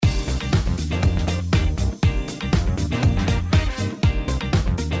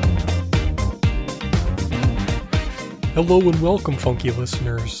Hello and welcome, funky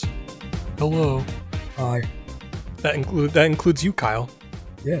listeners. Hello. Hi. That includes you, Kyle.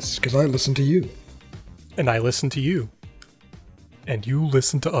 Yes, because I listen to you. And I listen to you. And you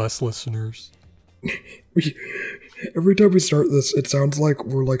listen to us, listeners. Every time we start this, it sounds like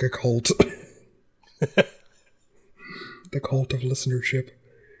we're like a cult. The cult of listenership.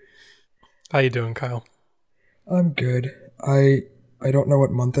 How you doing, Kyle? I'm good. I don't know what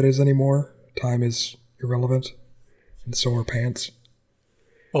month it is anymore. Time is irrelevant. And so are pants.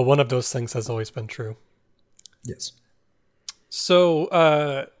 Well, one of those things has always been true. Yes.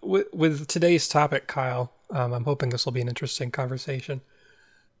 So, with today's topic, Kyle, I'm hoping this will be an interesting conversation.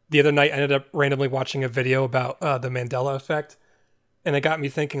 The other night, I ended up randomly watching a video about the Mandela effect, and it got me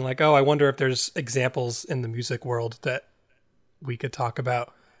thinking, like, oh, I wonder if there's examples in the music world that we could talk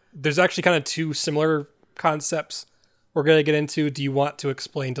about. There's actually kind of two similar concepts we're going to get into. Do you want to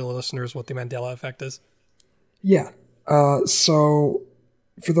explain to the listeners what the Mandela effect is? Yeah. So,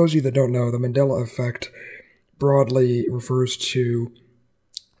 for those of you that don't know, the Mandela effect broadly refers to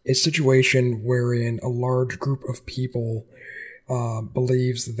a situation wherein a large group of people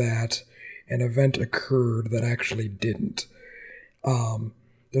believes that an event occurred that actually didn't.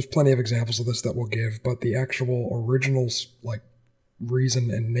 There's plenty of examples of this that we'll give, but the actual original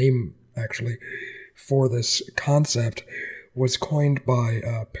reason and name actually for this concept was coined by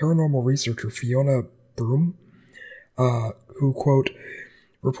paranormal researcher Fiona Broom, who, quote,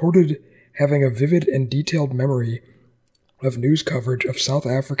 reported having a vivid and detailed memory of news coverage of South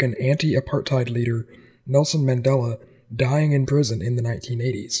African anti-apartheid leader Nelson Mandela dying in prison in the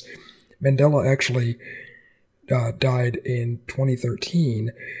 1980s. Mandela actually died in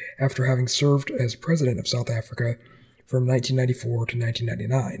 2013 after having served as president of South Africa from 1994 to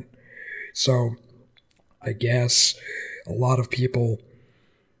 1999. So, I guess a lot of people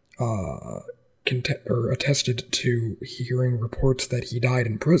attested to hearing reports that he died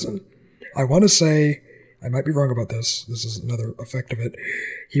in prison. I want to say, I might be wrong about this is another effect of it,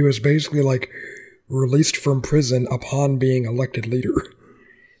 he was basically released from prison upon being elected leader.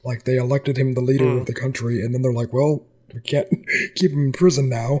 They elected him the leader of the country, and then they're like, well, we can't keep him in prison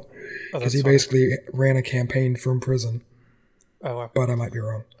now, because he basically ran a campaign from prison. Oh, wow. But I might be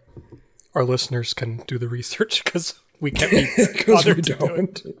wrong. Our listeners can do the research, because we can't be because we bothered to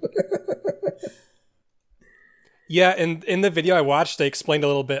don't. do it. Yeah, and in the video I watched, they explained a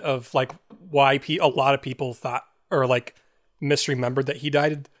little bit of why a lot of people thought or misremembered that he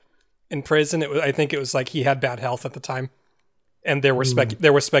died in prison. I think it was he had bad health at the time, and there was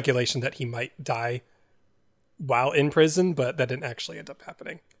speculation that he might die while in prison, but that didn't actually end up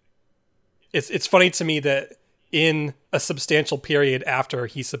happening. It's funny to me that in a substantial period after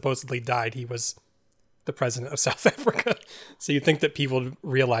he supposedly died, he was the president of South Africa. So you'd think that people would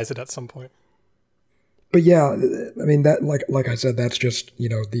realize it at some point. But yeah, I mean, that like I said, that's just,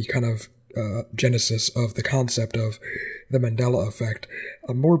 the kind of genesis of the concept of the Mandela effect.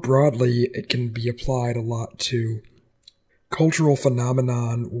 More broadly, it can be applied a lot to cultural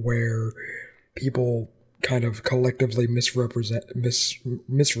phenomenon where people kind of collectively misremember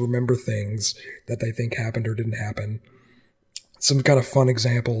things that they think happened or didn't happen. Some kind of fun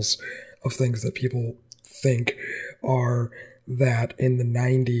examples of things that people think are that in the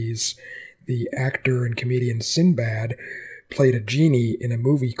 90s, the actor and comedian Sinbad played a genie in a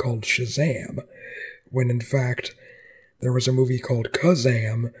movie called Shazam, when in fact there was a movie called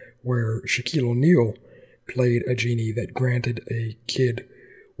Kazam where Shaquille O'Neal played a genie that granted a kid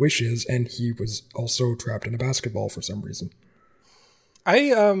wishes, and he was also trapped in a basketball for some reason.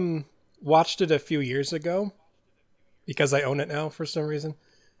 I watched it a few years ago because I own it now for some reason.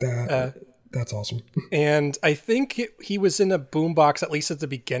 That's awesome. And I think he was in a boombox at least at the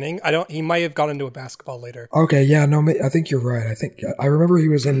beginning. He might have gone into a basketball later. Okay, yeah, no, I think you're right. I remember he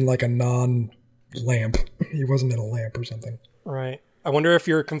was in a non-lamp. He wasn't in a lamp or something. Right. I wonder if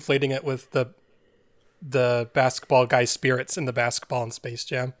you're conflating it with the basketball guy's spirits in the Basketball and Space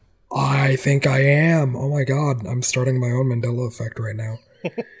Jam. I think I am. Oh my god, I'm starting my own Mandela effect right now.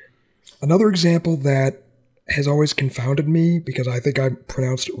 Another example that has always confounded me, because I think I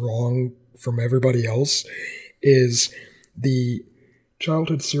pronounced it wrong from everybody else, is the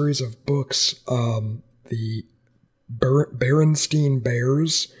childhood series of books, the Berenstein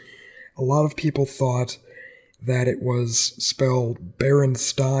Bears. A lot of people thought that it was spelled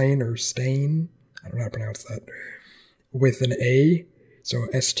Berenstein or Stain, I don't know how to pronounce that, with an A, so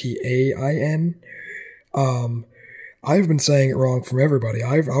Stain. I've been saying it wrong from everybody.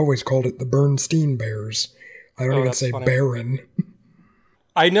 I've always called it the Bernstein Bears. I don't even say funny. Baron.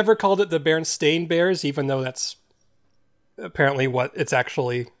 I never called it the Berenstain Bears, even though that's apparently what it's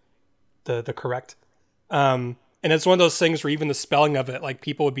actually the correct. And it's one of those things where even the spelling of it, like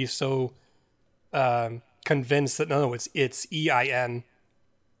people would be so convinced that no, it's EIN,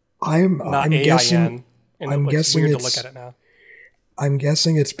 not I'm AIN. guessing And I'm it looks guessing weird to it's look at it now. I'm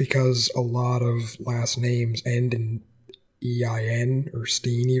guessing it's because a lot of last names end in EIN or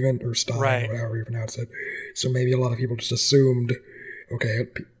Steen even or Stein Right. or however you pronounce it. So maybe a lot of people just assumed, okay,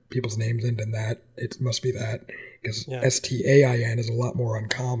 people's names end in that. It must be that because Yeah. STAIN is a lot more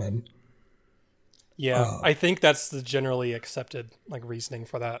uncommon. Yeah, I think that's the generally accepted like reasoning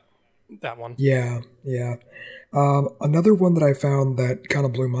for that one. Yeah, yeah. Another one that I found that kind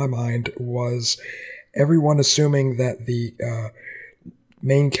of blew my mind was everyone assuming that the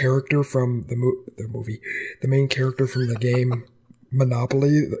main character from the main character from the game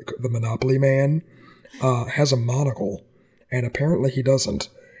Monopoly, the Monopoly Man, has a monocle, and apparently he doesn't.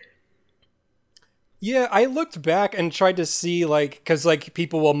 Yeah, I looked back and tried to see like because like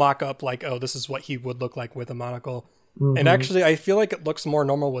people will mock up like, oh, this is what he would look like with a monocle, and actually I feel like it looks more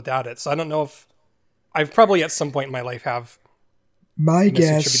normal without it. So I don't know if I've probably at some point in my life have My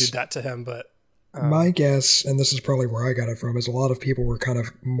guess, misattributed that to him, but my guess, and this is probably where I got it from, is a lot of people were kind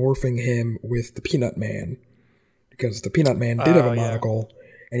of morphing him with the Peanut Man, because the Peanut Man did have a yeah. monocle,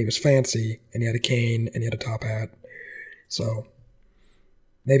 and he was fancy, and he had a cane, and he had a top hat. So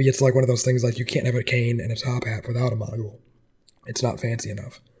maybe it's like one of those things like you can't have a cane and a top hat without a monocle. It's not fancy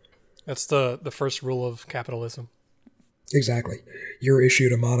enough. that's the first rule of capitalism. Exactly. You're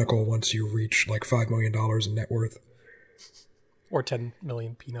issued a monocle once you reach like $5 million in net worth. Or 10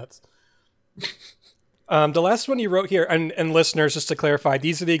 million peanuts. The last one you wrote here, and listeners, just to clarify,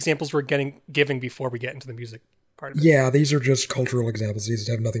 these are the examples we're giving before we get into the music part of it. Yeah, these are just cultural examples. These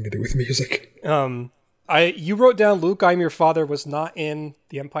have nothing to do with music. You wrote down Luke, I'm your father was not in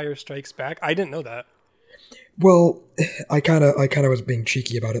The Empire Strikes Back. I didn't know that. Well, I kind of was being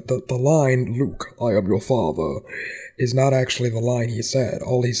cheeky about it. The line, Luke, I am your father, is not actually the line he said.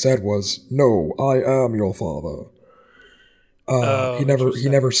 All he said was, no, I am your father. He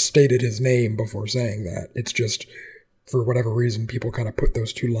never stated his name before saying that. It's just, for whatever reason, people kind of put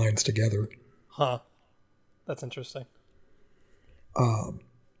those two lines together. Huh. That's interesting.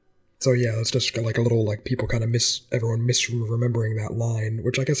 So yeah, it's just like a little like people kind of everyone misremembering that line,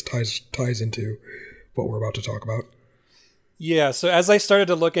 which I guess ties into what we're about to talk about. Yeah, so as I started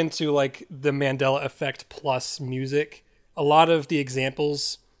to look into like the Mandela effect plus music, a lot of the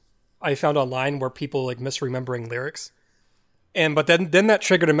examples I found online were people like misremembering lyrics. But then that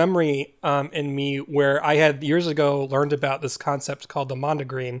triggered a memory in me where I had years ago learned about this concept called the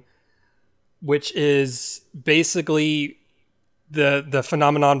Mondegreen, which is basically the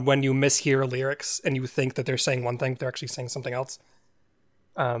phenomenon when you mishear lyrics and you think that they're saying one thing, but they're actually saying something else.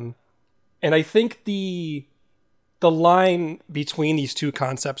 And I think the line between these two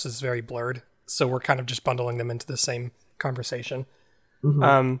concepts is very blurred, so we're kind of just bundling them into the same conversation.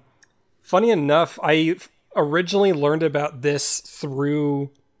 Mm-hmm. Funny enough, I originally learned about this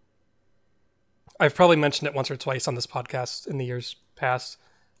through, I've probably mentioned it once or twice on this podcast in the years past.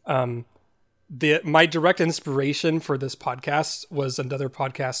 My direct inspiration for this podcast was another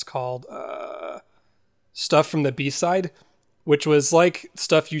podcast called Stuff from the B-Side, which was like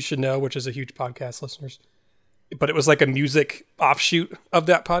Stuff You Should Know, which is a huge podcast, listeners. But it was like a music offshoot of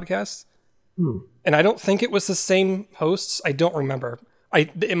that podcast. And I don't think it was the same hosts. I don't remember.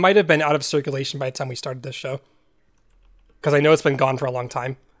 It might have been out of circulation by the time we started this show, because I know it's been gone for a long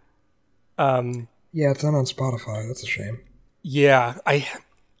time. Yeah, it's not on Spotify. That's a shame. Yeah,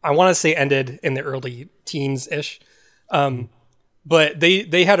 I want to say ended in the early teens-ish. But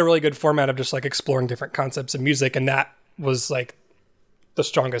they had a really good format of just like exploring different concepts of music, and that was like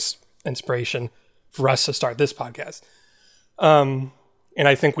the inspiration for us to start this podcast. And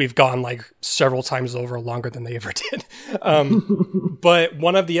I think we've gone like several times over, longer than they ever did. But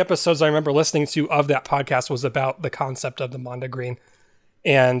one of the episodes I remember listening to of that podcast was about the concept of the Mondegreen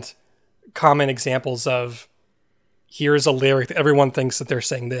and common examples of, here's a lyric that everyone thinks that they're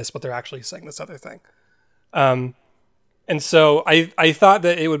saying this, but they're actually saying this other thing. And so I thought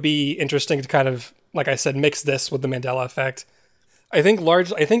that it would be interesting to kind of, like I said, mix this with the Mandela effect. I think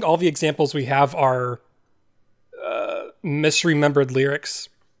all the examples we have are misremembered lyrics.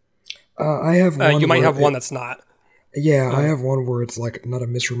 I have one. You might have one that's not. Yeah, I have one where it's like not a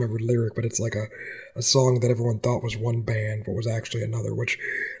misremembered lyric, but it's like a song that everyone thought was one band, but was actually another, which,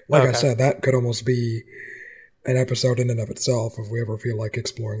 like I said, that could almost be an episode in and of itself if we ever feel like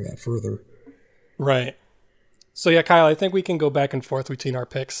exploring that further. Right. So yeah, Kyle, I think we can go back and forth between our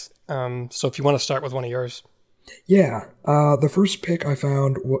picks. So if you want to start with one of yours. Yeah, the first pick I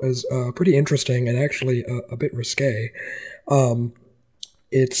found was pretty interesting and actually a bit risque.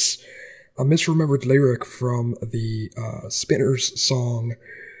 It's a misremembered lyric from the Spinners song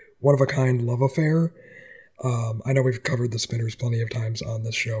 "One of a Kind Love Affair." I know we've covered the Spinners plenty of times on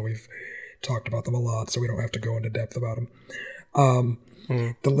this show. We've talked about them a lot, so we don't have to go into depth about them.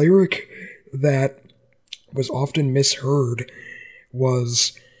 The lyric that was often misheard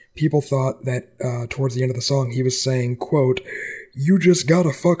was people thought that towards the end of the song he was saying, quote, "You just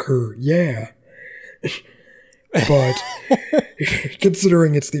gotta fuck her, yeah." But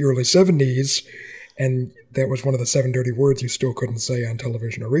considering it's the early 70s, and that was one of the 7 dirty words you still couldn't say on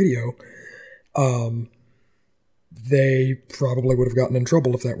television or radio, they probably would have gotten in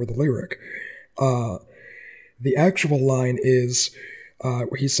trouble if that were the lyric. The actual line is,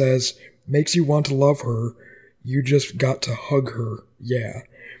 he says, "Makes you want to love her, you just got to hug her, yeah."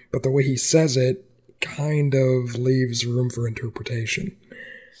 But the way he says it kind of leaves room for interpretation.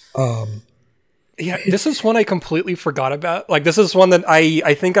 Yeah, this is one I completely forgot about. Like, this is one that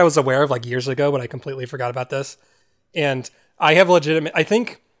I think I was aware of like years ago, but I completely forgot about this. And I have I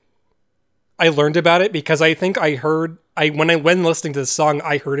think I learned about it because I think when listening to this song,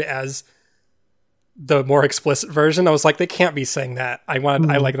 I heard it as the more explicit version. I was like, they can't be saying that. I went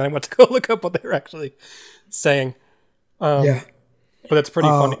to go look up what they're actually saying. Yeah. But that's pretty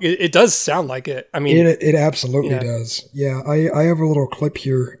funny. It does sound like it. I mean, it absolutely does. Yeah, I have a little clip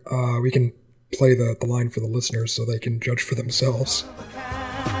here. We can play the line for the listeners so they can judge for themselves.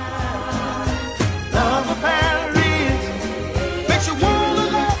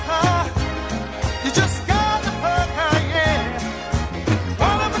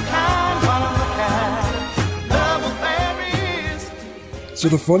 So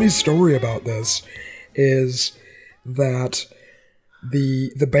the funny story about this is that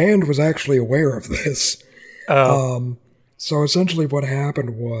the band was actually aware of this. So essentially what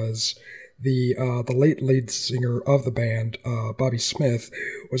happened was the late lead singer of the band, Bobby Smith,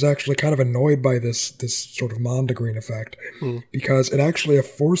 was actually kind of annoyed by this sort of Mondegreen effect because it actually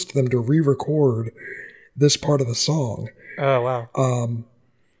forced them to re-record this part of the song. Oh, wow.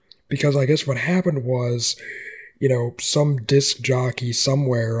 Because I guess what happened was, some disc jockey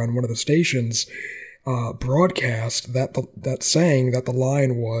somewhere on one of the stations broadcast that saying that the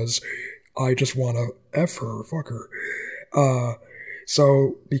line was, "I just want to F her, fuck her."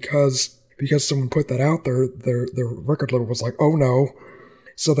 So because someone put that out there, their record label was like, "Oh no."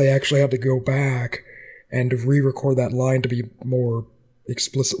 So they actually had to go back and re-record that line to be more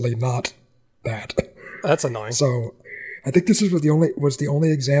explicitly not that. That's annoying. So I think this was the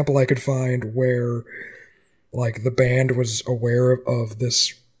only example I could find where like the band was aware of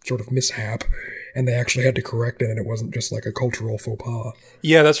this sort of mishap and they actually had to correct it and it wasn't just like a cultural faux pas.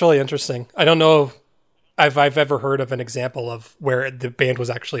 Yeah, that's really interesting. I don't know if I've ever heard of an example of where the band was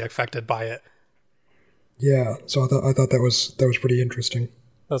actually affected by it. Yeah, so I thought that was pretty interesting.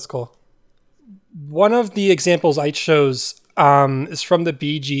 That's cool. One of the examples I chose is from the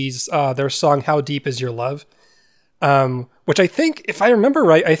Bee Gees, their song "How Deep Is Your Love," which I think, if I remember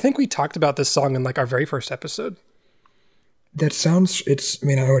right, I think we talked about this song in like our very first episode. That sounds. I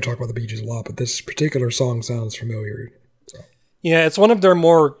know I talk about the Bee Gees a lot, but this particular song sounds familiar. So. Yeah, it's one of their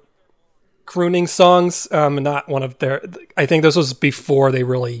more crooning songs, not one of their. I think this was before they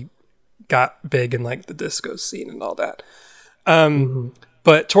really got big in like the disco scene and all that.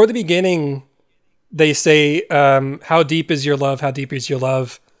 But toward the beginning, they say, "How deep is your love? How deep is your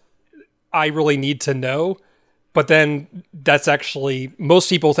love? I really need to know." But then that's actually, most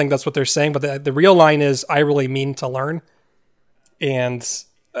people think that's what they're saying, but the real line is, "I really mean to learn." And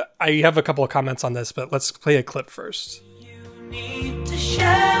I have a couple of comments on this, but let's play a clip first. You need to show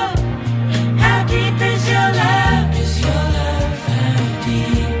how deep is your love, is your love, how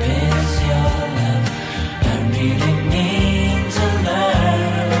deep is your love. I really need to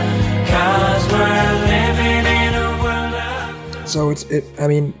learn, 'cause we're living in a world of... So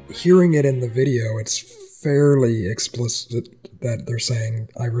hearing it in the video, it's fairly explicit that they're saying,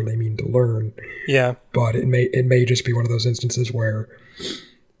 "I really mean to learn." Yeah. But it may just be one of those instances where,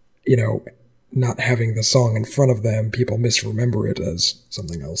 not having the song in front of them, people misremember it as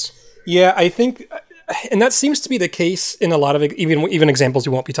something else. Yeah, I think, and that seems to be the case in a lot of even examples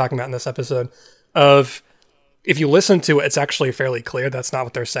we won't be talking about in this episode, of if you listen to it, it's actually fairly clear that's not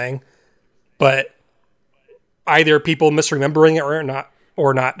what they're saying. But either people misremembering it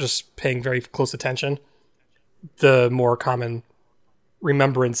or not just paying very close attention. The more common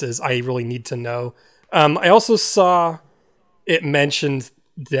remembrance is, "I really need to know." I also saw it mentioned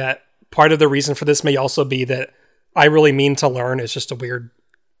that part of the reason for this may also be that "I really mean to learn" is just a weird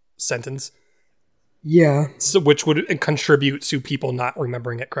sentence. Yeah. So, which would contribute to people not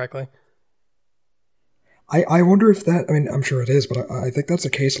remembering it correctly. I wonder if that, I mean, I'm sure it is, but I think that's the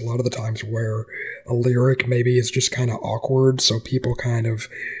case a lot of the times where a lyric maybe is just kind of awkward, so people kind of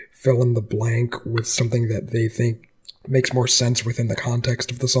fill in the blank with something that they think makes more sense within the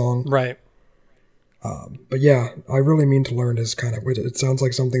context of the song. Right. But yeah, I really mean to learn is kind of, it sounds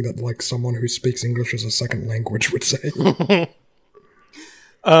like something that like someone who speaks English as a second language would say.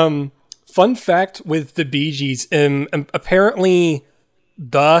 Fun fact with the Bee Gees, apparently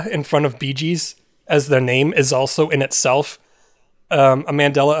the in front of Bee Gees as their name is also in itself a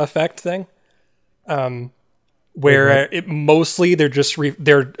Mandela effect thing. Where it mostly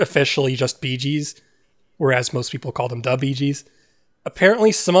they're officially just Bee Gees, whereas most people call them the Bee Gees.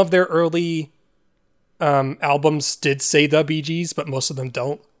 Apparently some of their early albums did say the Bee Gees, but most of them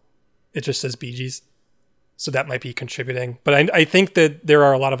don't. It just says Bee Gees. So that might be contributing. But I think that there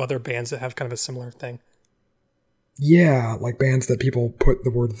are a lot of other bands that have kind of a similar thing. Yeah, like bands that people put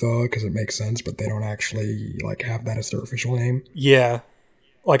the word the because it makes sense, but they don't actually like have that as their official name. Yeah.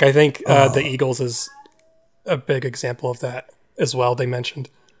 Like I think the Eagles is a big example of that as well. They mentioned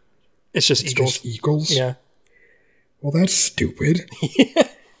it's just Eagles. Just Eagles? Yeah. Well, that's stupid.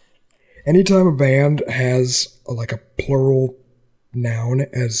 Anytime a band has like a plural noun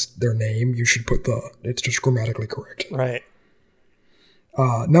as their name, you should put the. It's just grammatically correct. Right.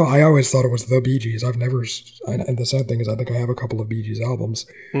 No, I always thought it was the Bee Gees. I've never, and the sad thing is I think I have a couple of Bee Gees albums.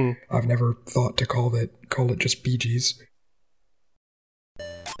 I've never thought to call it just Bee Gees.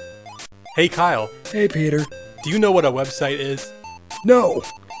 Hey Kyle, Hey Peter. do you know what a website is? No!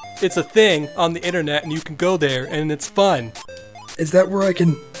 It's a thing on the internet and you can go there and it's fun. Is that where I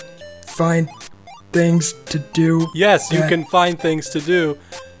can find things to do? Yes, you can find things to do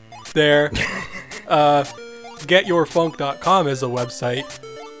there. GetYourFunk.com is a website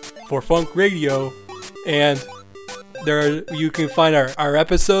for funk radio, and you can find our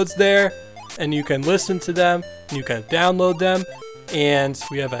episodes there, and you can listen to them, and you can download them, and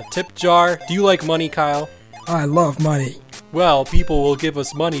we have a tip jar. Do you like money, Kyle? I love money. Well, people will give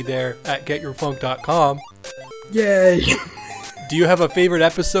us money there at GetYourFunk.com. Yay! Do you have a favorite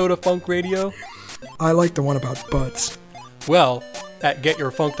episode of Funk Radio? I like the one about butts. Well, at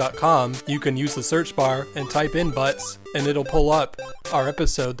GetYourFunk.com, you can use the search bar and type in butts, and it'll pull up our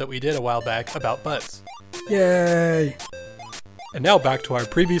episode that we did a while back about butts. Yay! And now back to our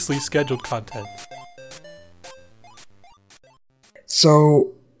previously scheduled content.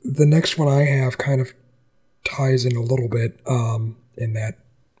 So, the next one I have kind of ties in a little bit, in that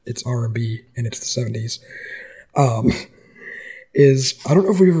it's R&B and it's the 70s. Is, I don't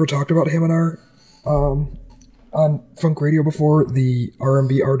know if we've ever talked about him in our, on Funk Radio before, the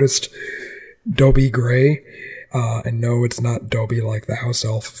R&B artist Dobie Gray. And no, it's not Dobie like the house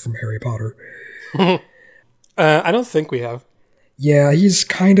elf from Harry Potter. I don't think we have. Yeah, he's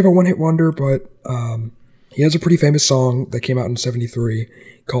kind of a one-hit wonder, but he has a pretty famous song that came out in 73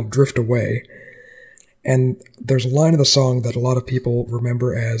 called Drift Away. And there's a line of the song that a lot of people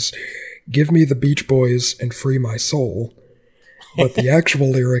remember as, "Give me the Beach Boys and free my soul." But the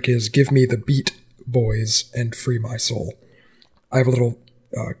actual lyric is, "Give me the Beat Boys and free my soul." I have a little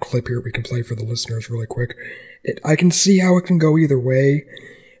clip here we can play for the listeners really quick. I can see how it can go either way,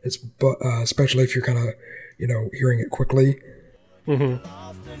 especially if you're kind of, hearing it quickly. Mm-hmm.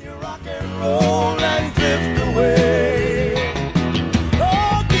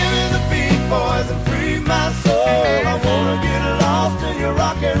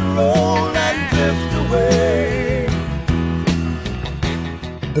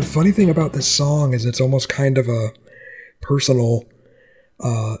 The funny thing about this song is it's almost kind of a personal,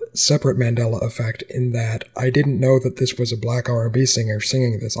 separate Mandela effect in that I didn't know that this was a black R&B singer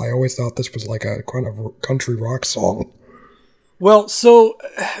singing this. I always thought this was like a kind of country rock song. Well, so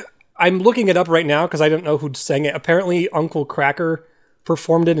I'm looking it up right now because I don't know who sang it. Apparently, Uncle Kracker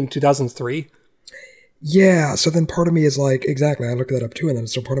performed it in 2003. Yeah, so then part of me is like, exactly, I looked that up too, and then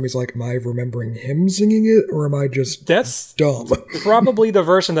so part of me is like, am I remembering him singing it, or am I just That's dumb? probably the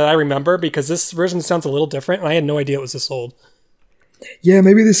version that I remember, because this version sounds a little different, and I had no idea it was this old. Yeah,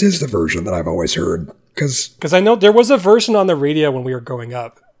 maybe this is the version that I've always heard, because I know there was a version on the radio when we were growing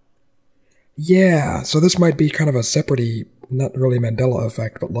up. Yeah, so this might be kind of a separate, not really Mandela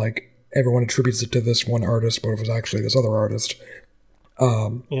effect, but like, everyone attributes it to this one artist, but it was actually this other artist.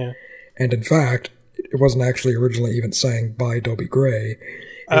 Yeah. And in fact, it wasn't actually originally even sang by Dobie Gray.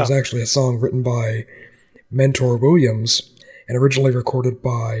 It was actually a song written by Mentor Williams and originally recorded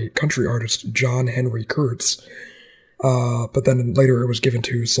by country artist John Henry Kurtz. But then later it was given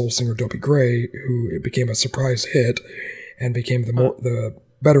to soul singer Dobie Gray, who it became a surprise hit and became the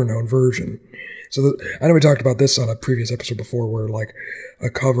better known version. So I know we talked about this on a previous episode before, where like a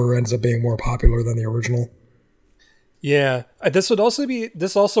cover ends up being more popular than the original. Yeah. This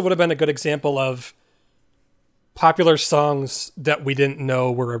also would have been a good example of popular songs that we didn't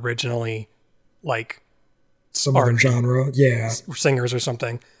know were originally like Some other genre. Yeah. singers or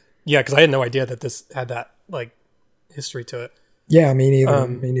something. Yeah, because I had no idea that this had that like history to it. Yeah, me neither.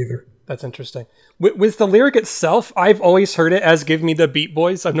 Me neither. That's interesting. With the lyric itself, I've always heard it as "Give Me the Beat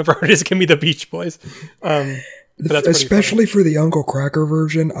Boys." I've never heard it as "Give Me the Beach Boys." But that's especially for the Uncle Kracker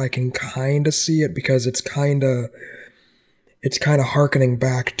version, I can kind of see it because it's kind of harkening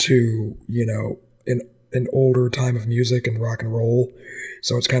back to, you know, an older time of music and rock and roll.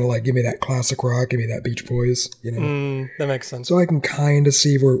 So it's kind of like, give me that classic rock, give me that Beach Boys, you know. That makes sense. So I can kind of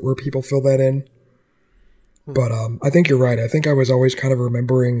see where people fill that in. But I think you're right. I think I was always kind of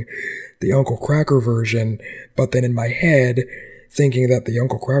remembering the Uncle Kracker version, but then in my head thinking that the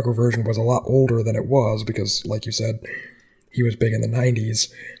Uncle Kracker version was a lot older than it was because, like you said, he was big in the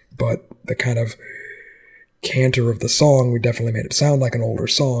 90s, but the kind of canter of the song, we definitely made it sound like an older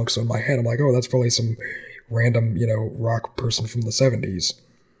song. So in my head, I'm like, oh, that's probably some random, you know, rock person from the 70s.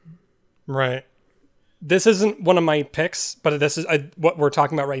 Right. This isn't one of my picks, but this is what we're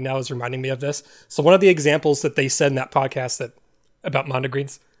talking about right now is reminding me of this. So one of the examples that they said in that podcast about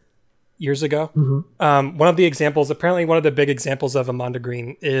Mondegreens years ago, one of the examples, apparently one of the big examples of a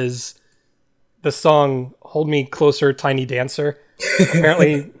Mondegreen is the song "Hold Me Closer, Tiny Dancer."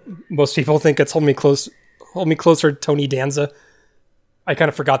 Apparently, most people think it's "Hold Me Closer, Tony Danza." I kind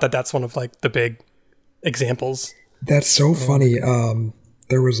of forgot that that's one of like the big examples. That's so funny.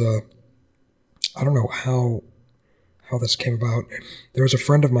 There was I don't know how this came about. There was a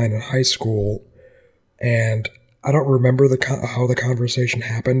friend of mine in high school, and I don't remember how the conversation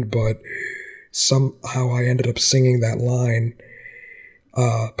happened, but somehow I ended up singing that line.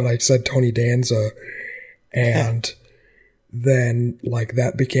 But I said Tony Danza, and then like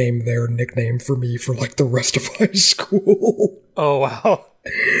that became their nickname for me for like the rest of high school. Oh wow!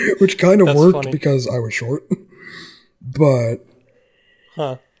 Which kind of That's worked funny. because I was short, but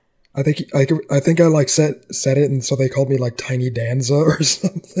Huh. I think I like said it, and so they called me like Tiny Danza or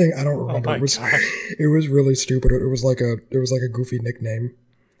something. I don't remember. my It was gosh. it was really stupid. It was like a goofy nickname.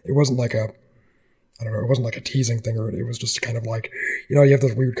 It wasn't like I don't know. It wasn't like a teasing thing, or it was just kind of like, you know, you have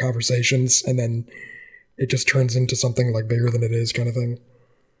those weird conversations, and then it just turns into something like bigger than it is, kind of thing.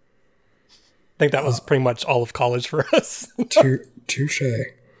 I think that was pretty much all of college for us. Touche.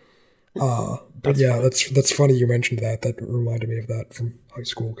 But yeah, that's funny you mentioned that. That reminded me of that from high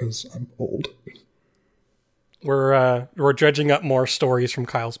school because I'm old. We're dredging up more stories from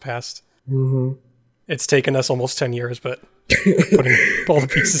Kyle's past. Mm-hmm. It's taken us almost 10 years, but putting all the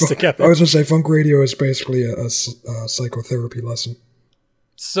pieces I together. was gonna say, funk radio is basically a psychotherapy lesson.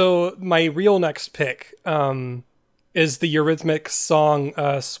 So my real next pick is the Eurythmics song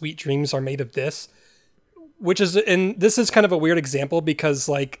 "Sweet Dreams Are Made of This," which is, and this is kind of a weird example because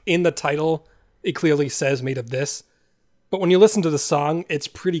like in the title it clearly says "made of this," but when you listen to the song, it's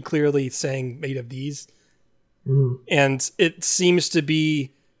pretty clearly saying "made of these," and it seems to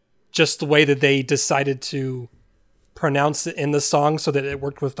be just the way that they decided to pronounce it in the song so that it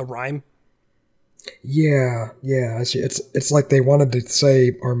worked with the rhyme. Yeah, I see. It's like they wanted to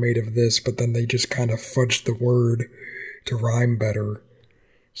say "are made of this," but then they just kind of fudged the word to rhyme better.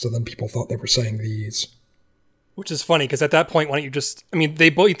 So then people thought they were saying these. Which is funny, because at that point, why don't you just... I mean, they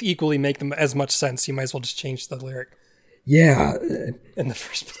both equally make them as much sense. You might as well just change the lyric Yeah, in the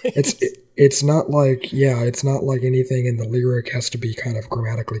first place. it's not like anything in the lyric has to be kind of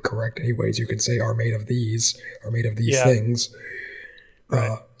grammatically correct. Anyways, you can say "are made of these," "are made of these Yeah. things."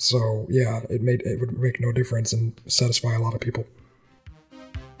 Right. So yeah, it would make no difference and satisfy a lot of people.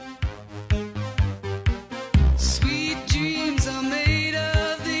 Sweet dreams are made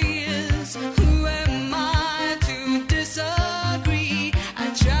of these. Who am I to disagree?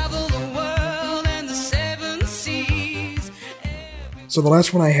 I travel the world and the seven seas. So the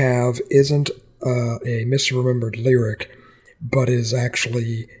last one I have isn't a misremembered lyric, but is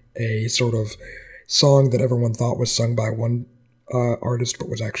actually a sort of song that everyone thought was sung by one artist, but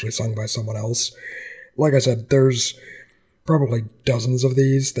was actually sung by someone else. Like I said, there's probably dozens of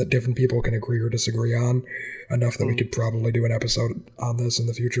these that different people can agree or disagree on, enough that we could probably do an episode on this in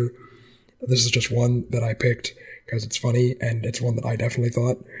the future. This is just one that I picked because it's funny, and it's one that I definitely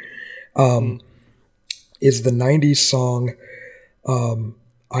thought. Is the 90s song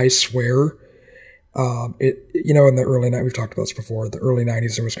I Swear. In the early 90s, we've talked about this before, the early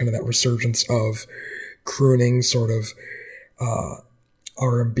 90s, there was kind of that resurgence of crooning sort of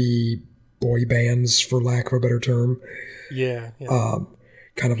R&B boy bands, for lack of a better term. Yeah.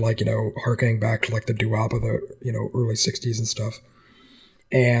 Kind of like, harkening back to like the doo-wop of the, early 60s and stuff.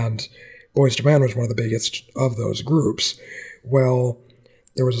 And Boyz II Men was one of the biggest of those groups. Well,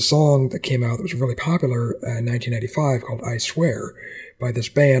 there was a song that came out that was really popular in 1995 called I Swear by this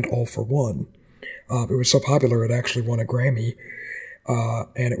band, All For One. It was so popular it actually won a Grammy,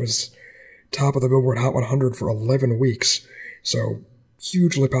 and it was top of the Billboard Hot 100 for 11 weeks. So,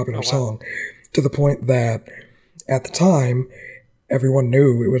 hugely popular song, to the point that at the time, everyone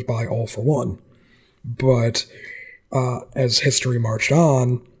knew it was by All For One. But as history marched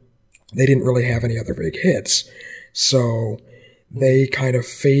on, they didn't really have any other big hits. So they kind of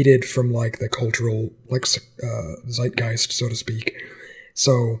faded from like the cultural zeitgeist, so to speak.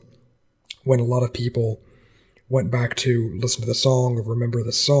 So when a lot of people went back to listen to the song or remember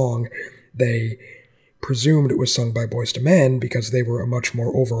the song, they presumed it was sung by Boyz II Men because they were a much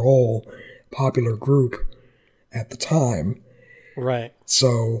more overall popular group at the time. Right.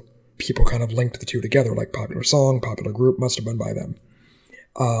 So people kind of linked the two together, like popular song, popular group, must have been by them.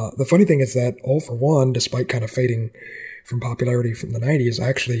 The funny thing is that All For One, despite kind of fading from popularity from the 90s,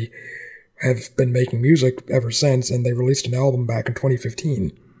 actually have been making music ever since, and they released an album back in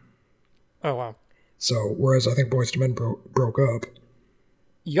 2015. Oh, wow. So, whereas I think Boyz II Men broke up.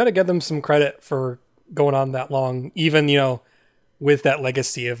 You got to give them some credit for going on that long, even, you know, with that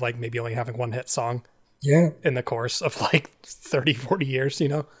legacy of like maybe only having one hit song. Yeah. In the course of like 30, 40 years, you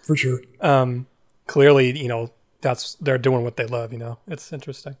know? For sure. Clearly, you know, they're doing what they love, you know? It's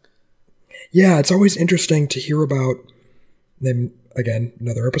interesting. Yeah, it's always interesting to hear about them, again,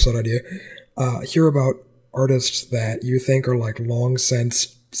 another episode idea, hear about artists that you think are like long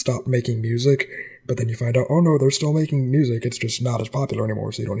since stopped making music, but then you find out, oh no, they're still making music, it's just not as popular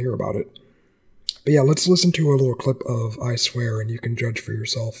anymore, so you don't hear about it. But yeah, let's listen to a little clip of I Swear, and you can judge for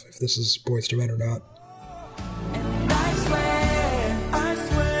yourself if this is Boyz II Men or not. I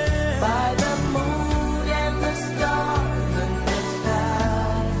swear, by the moon and the stars and the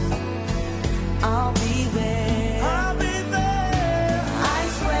stars, I'll be there. I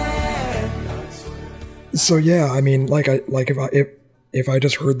swear. So yeah, I mean, if I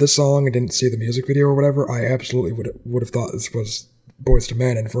just heard this song and didn't see the music video or whatever, I absolutely would have thought this was Boyz II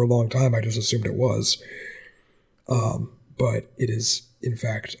Men, and for a long time I just assumed it was. But it is in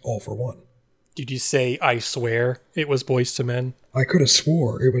fact All For One. Did you say I swear it was Boyz II Men? I could have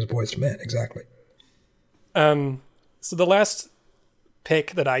swore it was Boyz II Men, exactly. So the last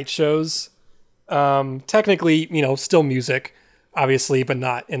pick that I chose, technically, you know, still music, obviously, but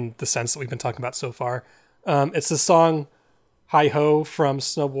not in the sense that we've been talking about so far. It's the song Hi Ho from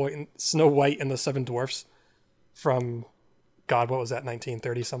Snow White and the Seven Dwarfs from, God, what was that,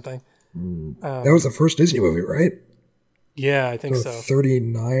 1930 something? That was the first Disney movie, right? Yeah, I think Or so.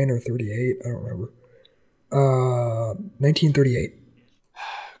 39 or 38, I don't remember. 1938.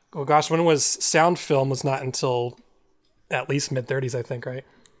 Oh gosh, when it was sound film was not until at least mid-30s, I think, right?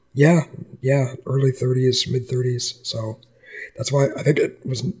 Yeah, early 30s, mid 30s. So that's why I think it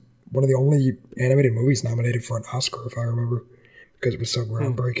was one of the only animated movies nominated for an Oscar, if I remember, because it was so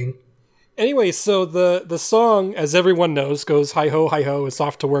groundbreaking. Anyway, so the song, as everyone knows, goes hi ho, it's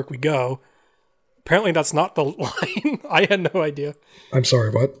off to work we go. Apparently that's not the line. I had no idea. I'm sorry,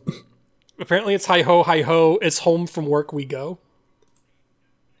 what? Apparently it's hi ho, it's home from work we go.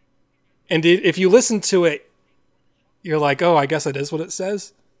 And if you listen to it, you're like, oh, I guess it is what it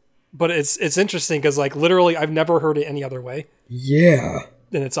says. But it's interesting because, like, literally, I've never heard it any other way. Yeah.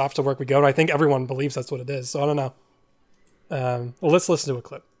 And it's off to work we go. And I think everyone believes that's what it is. So I don't know. Well, let's listen to a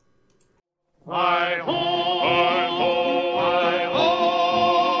clip. Hi ho, hi ho, hi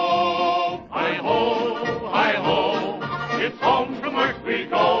ho, hi ho, hi ho, it's home from work we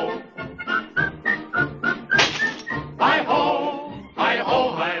go. Hi ho, hi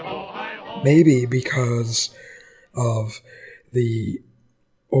ho, hi ho, hi ho. Maybe because of the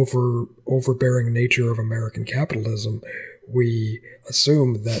overbearing nature of American capitalism, we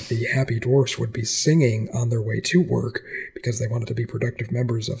assumed that the happy dwarfs would be singing on their way to work because they wanted to be productive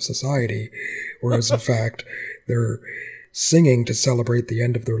members of society, whereas in fact they're singing to celebrate the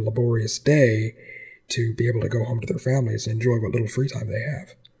end of their laborious day to be able to go home to their families and enjoy what little free time they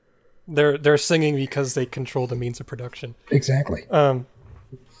have. They're singing because they control the means of production. Exactly.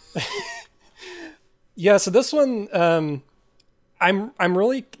 Yeah, so this one, I'm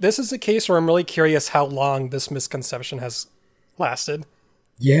really, this is a case where I'm really curious how long this misconception has lasted.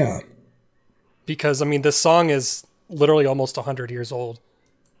 Yeah. Because, I mean, this song is literally almost 100 years old.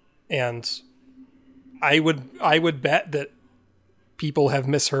 And I would bet that people have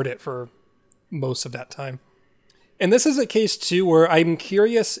misheard it for most of that time. And this is a case, too, where I'm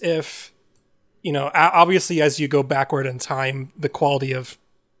curious if, you know, obviously as you go backward in time, the quality of,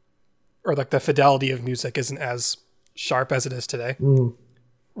 or like the fidelity of music isn't as sharp as it is today.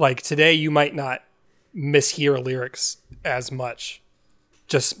 Like today, you might not mishear lyrics as much,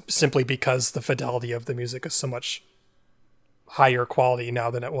 just simply because the fidelity of the music is so much higher quality now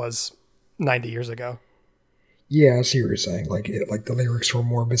than it was 90 years ago. Yeah, I see what you're saying. Like the lyrics were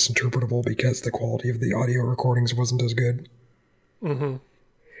more misinterpretable because the quality of the audio recordings wasn't as good. Mm-hmm.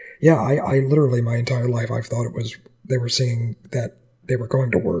 Yeah, I literally my entire life I've thought it was they were singing that they were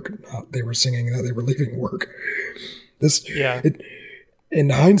going to work, not they were singing that they were leaving work. In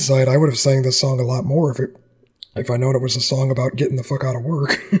hindsight, I would have sang this song a lot more if I known it was a song about getting the fuck out of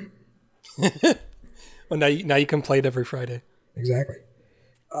work. Well, now you can play it every Friday. Exactly.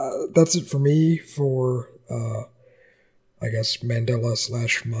 That's it for me for, I guess,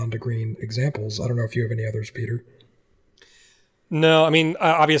 Mandela/Mondegreen examples. I don't know if you have any others, Peter. No, I mean,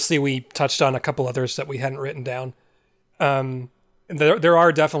 obviously we touched on a couple others that we hadn't written down. There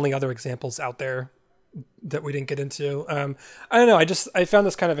are definitely other examples out there that we didn't get into. I don't know. I found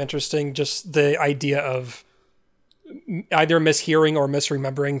this kind of interesting. Just the idea of either mishearing or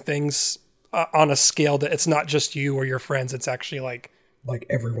misremembering things on a scale that it's not just you or your friends. It's actually like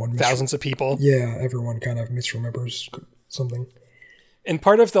everyone, thousands of people. Yeah, everyone kind of misremembers something. And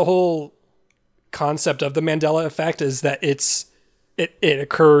part of the whole concept of the Mandela effect is that it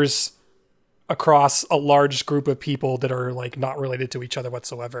occurs across a large group of people that are like not related to each other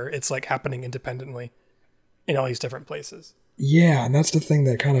whatsoever. It's like happening independently in all these different places. Yeah, and that's the thing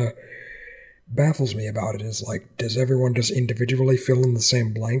that kind of baffles me about it is like, does everyone just individually fill in the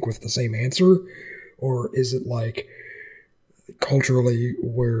same blank with the same answer? Or is it like culturally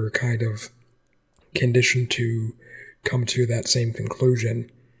we're kind of conditioned to come to that same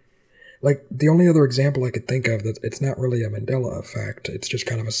conclusion? Like, the only other example I could think of that it's not really a Mandela effect, it's just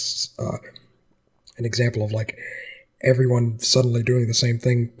kind of an example of like everyone suddenly doing the same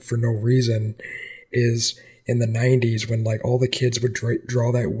thing for no reason is in the 90s when like all the kids would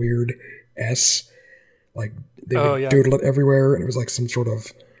draw that weird S, like they would doodle it everywhere, and it was like some sort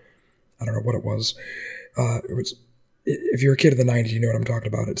of, I don't know what it was. It was, if you're a kid of the 90s, you know what I'm talking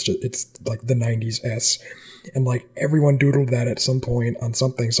about. It's like the 90s S. And like everyone doodled that at some point on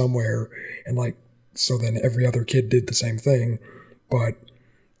something somewhere, and like so then every other kid did the same thing, but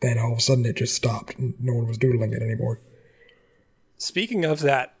then all of a sudden it just stopped and no one was doodling it anymore. Speaking of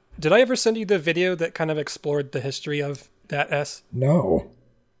that, did I ever send you the video that kind of explored the history of that S? No.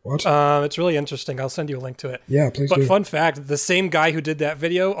 What? It's really interesting. I'll send you a link to it. Yeah, please do. But fun fact, the same guy who did that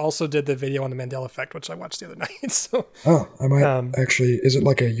video also did the video on the Mandela effect, which I watched the other night. So, I might actually, is it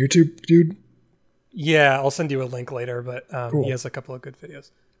like a YouTube dude? Yeah, I'll send you a link later, but Cool. He has a couple of good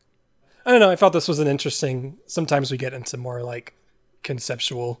videos. I don't know, I thought this was an interesting, sometimes we get into more like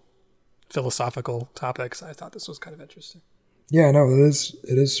conceptual, philosophical topics. I thought this was kind of interesting. Yeah, no, it is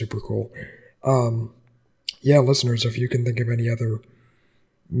super cool. Yeah, listeners, if you can think of any other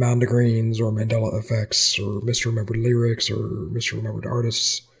Mondegreens or Mandela effects or misremembered lyrics or misremembered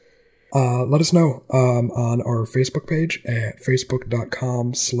artists, let us know on our Facebook page at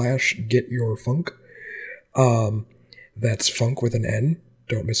facebook.com/getyourfunk. That's funk with an N.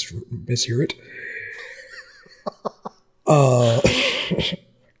 Don't mishear it.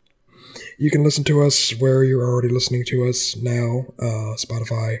 You can listen to us where you're already listening to us now.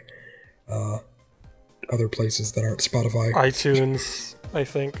 Spotify, other places that aren't Spotify. iTunes, I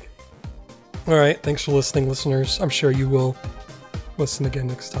think. All right, thanks for listening, listeners. I'm sure you will listen again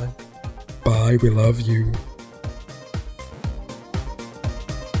next time. Bye, we love you.